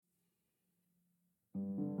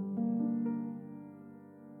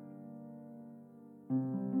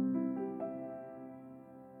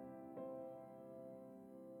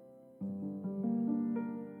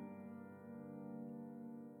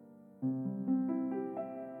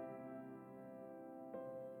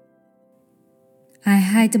I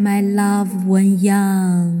had my love when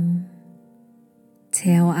young,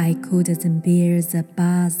 till I couldn't bear the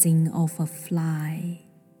buzzing of a fly.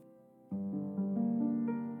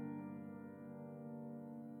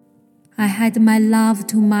 I had my love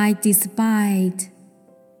to my despite,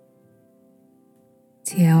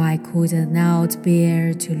 till I could not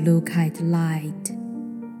bear to look at light.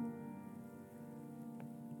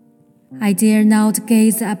 I dare not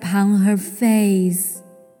gaze upon her face,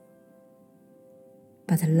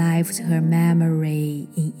 but left her memory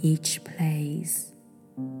in each place.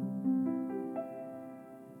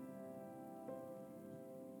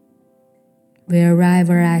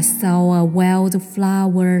 Wherever I saw a wild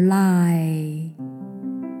flower lie,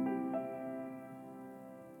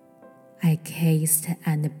 I kissed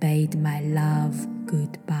and bade my love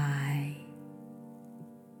goodbye.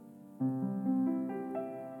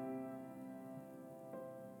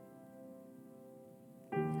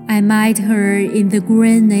 I met her in the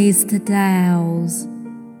greenest dells,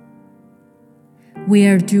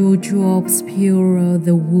 where dewdrops pure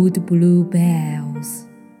the wood bluebells.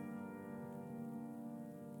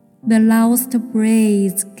 The lost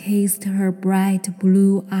breeze kissed her bright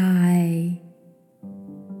blue eye.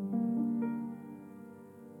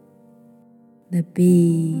 The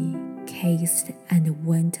bee kissed and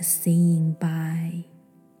went singing by.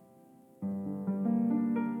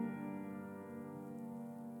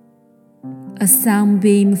 A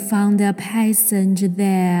sunbeam found a passage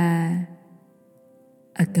there,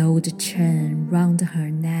 a gold chain round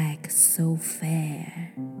her neck so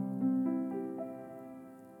fair.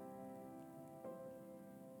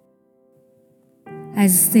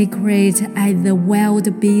 As secret as the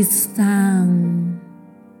wild bee's song,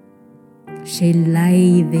 she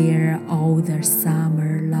lay there all the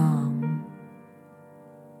summer long.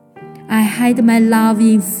 I had my love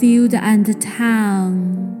in field and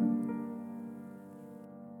town,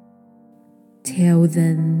 till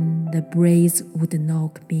then the breeze would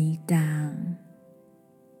knock me down.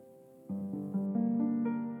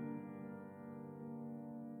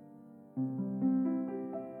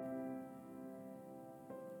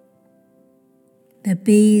 The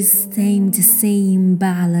bees seemed singing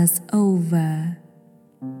ballads over.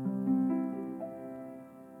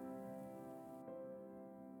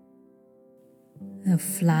 The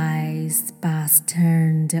flies' buzz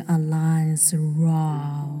turned a lion's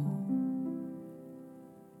roar,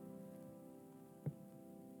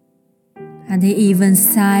 and even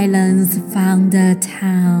silence found a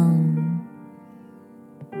tongue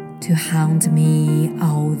to haunt me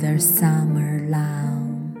all the summer long.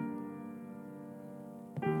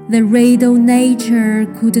 The riddle nature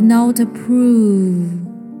could not prove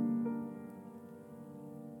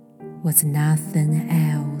was nothing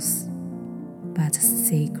else but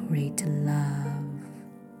secret love.